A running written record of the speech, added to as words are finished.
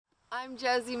I'm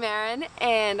Josie Maran,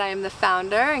 and I'm the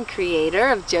founder and creator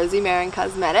of Josie Maran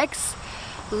Cosmetics.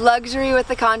 Luxury with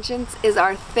a conscience is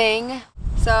our thing.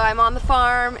 So I'm on the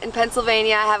farm in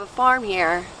Pennsylvania. I have a farm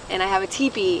here, and I have a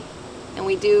teepee, and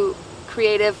we do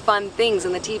creative, fun things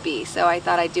in the teepee. So I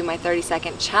thought I'd do my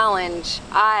 30-second challenge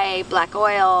eye, black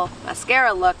oil,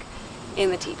 mascara look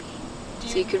in the teepee.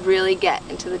 So you could really get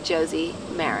into the Josie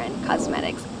Maran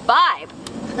Cosmetics vibe.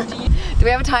 Do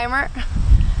we have a timer?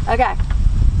 Okay.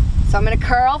 So I'm gonna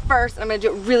curl first, and I'm gonna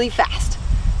do it really fast.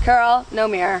 Curl, no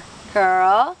mirror.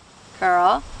 Curl,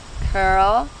 curl,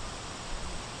 curl,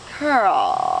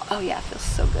 curl. Oh yeah, it feels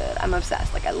so good. I'm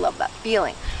obsessed, like I love that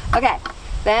feeling. Okay,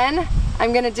 then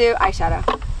I'm gonna do eyeshadow.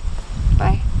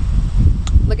 Bye.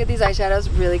 Look at these eyeshadows,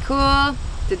 really cool. I'm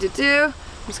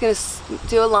just gonna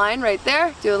do a line right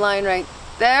there, do a line right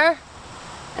there,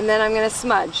 and then I'm gonna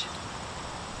smudge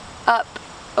up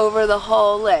over the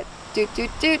whole lid.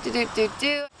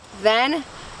 Then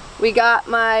we got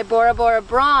my Bora Bora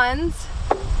bronze.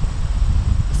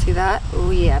 See that?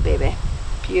 Oh yeah, baby.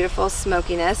 Beautiful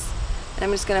smokiness. And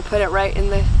I'm just gonna put it right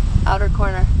in the outer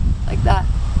corner, like that.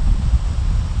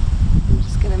 I'm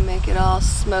just gonna make it all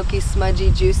smoky,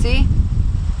 smudgy, juicy.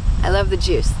 I love the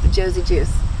juice, the Josie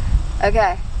juice.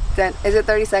 Okay, then is it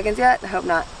 30 seconds yet? I hope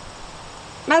not.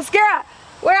 Mascara,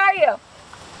 where are you?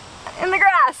 In the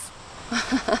grass.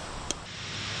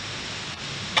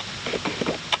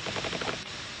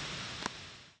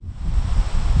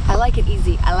 I like it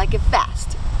easy. I like it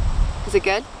fast. Is it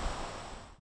good?